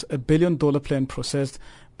support a $1 billion plan processed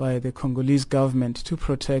by the Congolese government to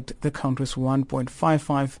protect the country's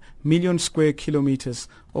 1.55 million square kilometers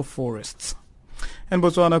of forests. And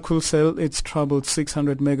Botswana could sell its troubled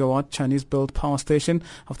 600-megawatt Chinese-built power station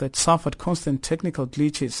after it suffered constant technical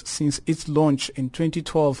glitches since its launch in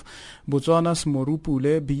 2012. Botswana's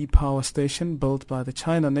Morupule B power station, built by the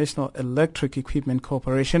China National Electric Equipment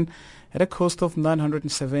Corporation at a cost of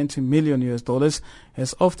 $970 million,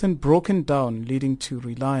 has often broken down, leading to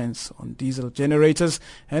reliance on diesel generators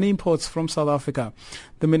and imports from South Africa.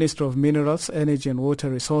 The Minister of Minerals, Energy and Water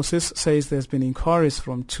Resources says there's been inquiries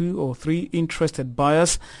from 2 or 3 interested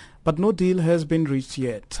buyers, but no deal has been reached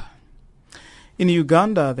yet. In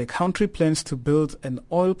Uganda, the country plans to build an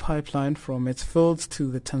oil pipeline from its fields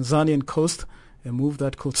to the Tanzanian coast, a move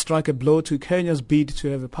that could strike a blow to Kenya's bid to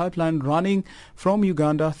have a pipeline running from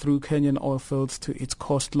Uganda through Kenyan oil fields to its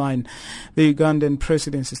coastline. The Ugandan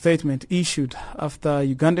presidency statement issued after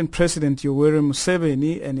Ugandan President Yoweri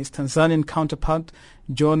Museveni and his Tanzanian counterpart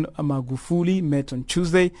John Magufuli met on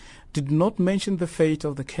Tuesday did not mention the fate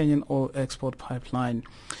of the Kenyan oil export pipeline.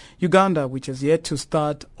 Uganda, which has yet to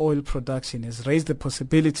start oil production, has raised the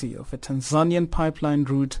possibility of a Tanzanian pipeline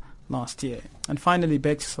route last year. And finally,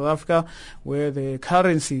 back to South Africa, where the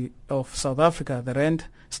currency of South Africa, the rand,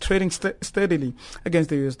 is trading steadily against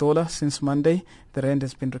the US dollar since Monday. The rand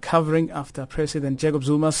has been recovering after President Jacob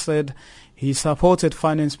Zuma said he supported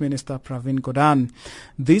Finance Minister Pravin Gordhan.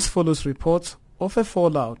 This follows reports of a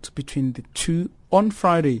fallout between the two on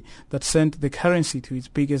Friday that sent the currency to its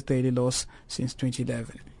biggest daily loss since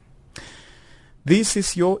 2011. This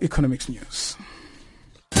is your economics news.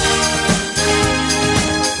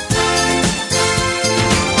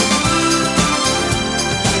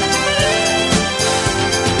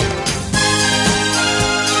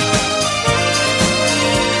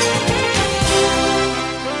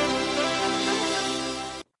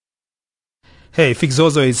 Hey,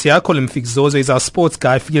 Fikzozo is here. I call him Fikzozo. He's our sports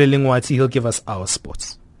guy. Fikile Lingwati. He'll give us our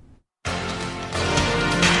sports.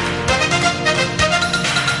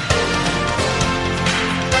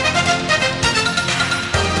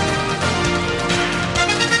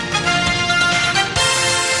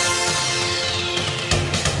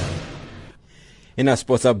 In our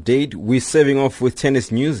sports update, we're serving off with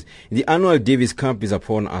tennis news. The annual Davis Cup is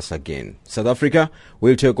upon us again. South Africa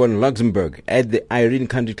will take on Luxembourg at the Irene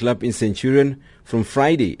Country Club in Centurion from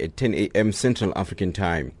Friday at 10 a.m. Central African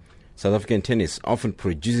Time. South African tennis often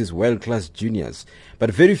produces world-class juniors,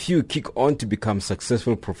 but very few kick on to become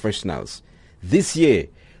successful professionals. This year,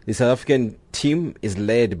 the South African team is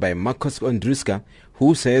led by Marcos Ondruska,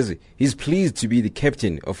 who says he's pleased to be the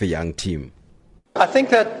captain of a young team. I think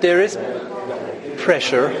that there is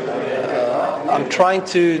pressure. I'm trying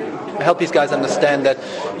to help these guys understand that,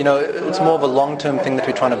 it's more of a long-term thing that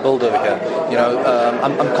we're trying to build over here.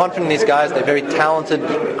 I'm confident in these guys. They're a very talented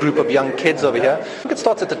group of young kids over here. I think it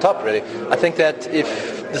starts at the top, really. I think that if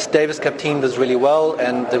this Davis Cup team does really well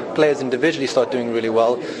and the players individually start doing really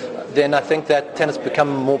well, then I think that tennis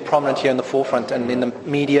become more prominent here in the forefront and in the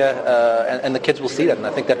media, and the kids will see that. And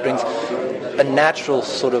I think that brings a natural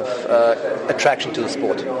sort of attraction to the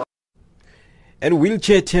sport. And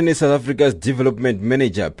wheelchair tennis South Africa's development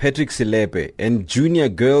manager Patrick Silepe and junior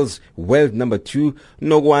girls world number 2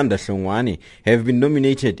 Nogwanda Hlongwane have been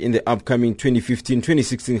nominated in the upcoming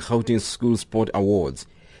 2015-2016 Gauteng School Sport Awards.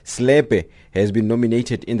 Silepe has been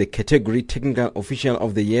nominated in the category Technical Official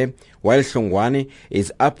of the Year, while Hlongwane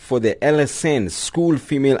is up for the LSN School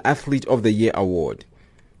Female Athlete of the Year award.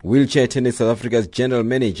 Wheelchair tennis South Africa's general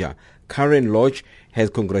manager Karen Lodge has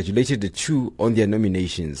congratulated the two on their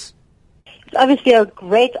nominations. It's obviously a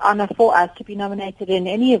great honor for us to be nominated in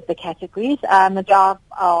any of the categories.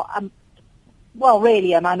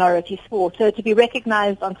 Really a minority sport. So to be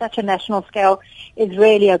recognized on such a national scale is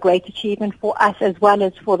really a great achievement for us as well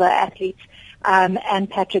as for the athletes and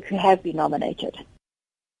Patrick who have been nominated.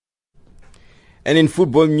 And in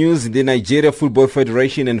football news, the Nigeria Football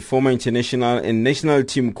Federation and former international and national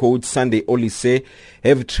team coach Sunday Olise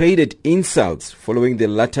have traded insults following the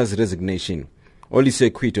latter's resignation.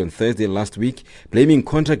 Olise quit on Thursday last week, blaming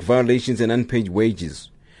contract violations and unpaid wages.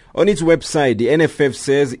 On its website, the NFF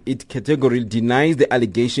says it categorically denies the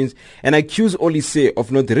allegations and accused Olise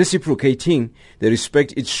of not reciprocating the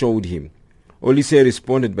respect it showed him. Olise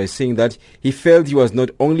responded by saying that he felt he was not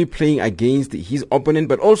only playing against his opponent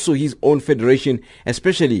but also his own federation,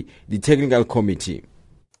 especially the technical committee.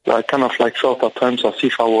 I kind of felt at times as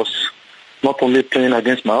if I was not only playing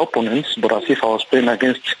against my opponents, but as if I was playing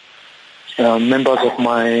against members of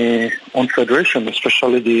my own federation,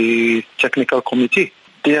 especially the technical committee.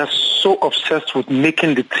 They are so obsessed with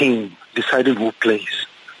making the team, deciding who plays,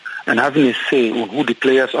 and having a say on who the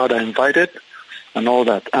players are that are invited and all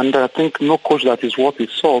that. And I think no coach that is worth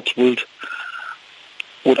his salt would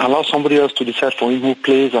allow somebody else to decide for him who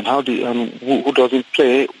plays and who doesn't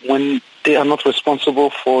play when they are not responsible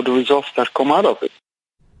for the results that come out of it.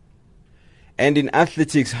 And in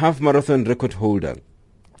athletics, half-marathon record holder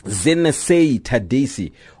Zenasei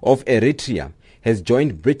Tadesi of Eritrea has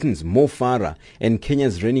joined Britain's Mo Farah and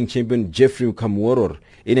Kenya's reigning champion Jeffrey Kamworor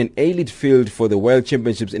in an elite field for the World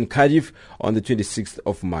Championships in Cardiff on the 26th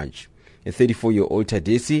of March. A 34-year-old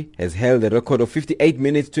Tadesi has held a record of 58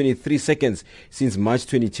 minutes 23 seconds since March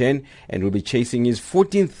 2010 and will be chasing his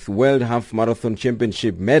 14th World Half Marathon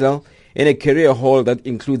Championship medal in a career haul that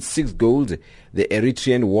includes 6 golds. The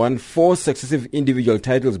Eritrean won 4 successive individual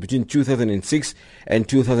titles between 2006 and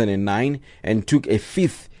 2009 and took a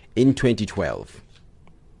 5th in 2012.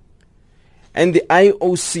 And the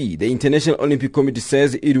IOC, the International Olympic Committee,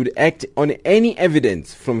 says it would act on any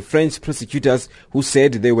evidence from French prosecutors who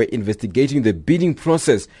said they were investigating the bidding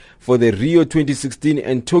process for the Rio 2016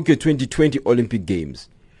 and Tokyo 2020 Olympic Games.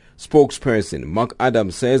 Spokesperson Mark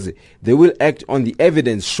Adams says they will act on the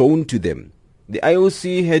evidence shown to them. The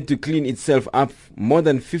IOC had to clean itself up more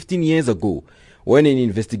than 15 years ago when an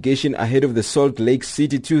investigation ahead of the Salt Lake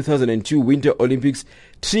City 2002 Winter Olympics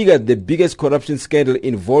triggered the biggest corruption scandal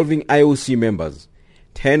involving IOC members.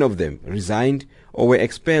 10 of them resigned or were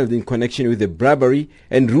expelled in connection with the bribery,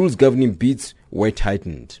 and rules governing bids were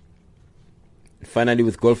tightened. Finally,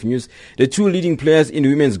 with golf news, the 2 leading players in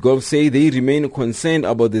women's golf say they remain concerned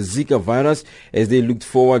about the Zika virus as they looked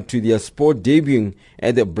forward to their sport debuting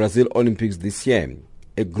at the Brazil Olympics this year.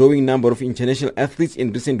 A growing number of international athletes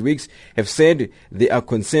in recent weeks have said they are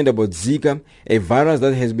concerned about Zika, a virus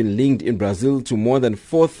that has been linked in Brazil to more than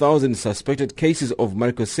 4,000 suspected cases of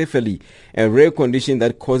microcephaly, a rare condition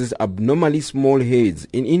that causes abnormally small heads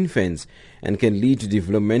in infants and can lead to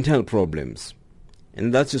developmental problems.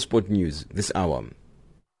 And that's your sport news this hour.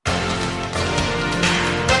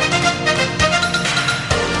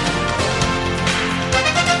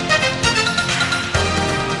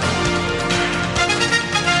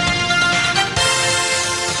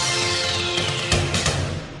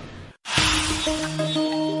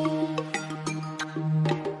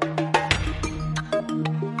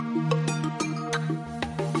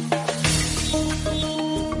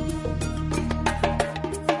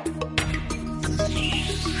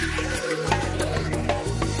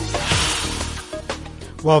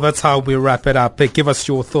 Well, that's how we wrap it up. Give us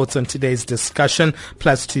your thoughts on today's discussion.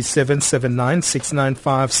 +27 79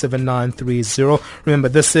 695 7930. Remember,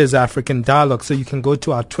 this is African Dialogue, so you can go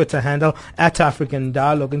to our Twitter handle @African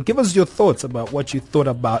Dialogue and give us your thoughts about what you thought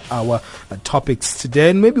about our topics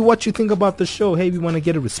today and maybe what you think about the show. Hey, we want to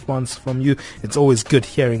get a response from you. It's always good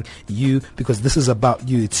hearing you because this is about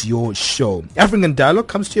you. It's your show. African Dialogue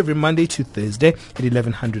comes to you every Monday to Thursday at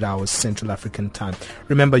 1100 hours Central African Time.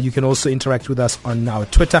 Remember, you can also interact with us on our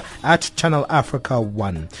Twitter @Channel Africa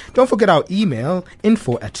 1. Don't forget our email,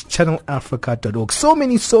 info@channelafrica.org. So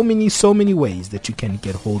many ways that you can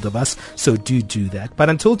get hold of us. So do that. But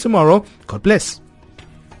until tomorrow, God bless.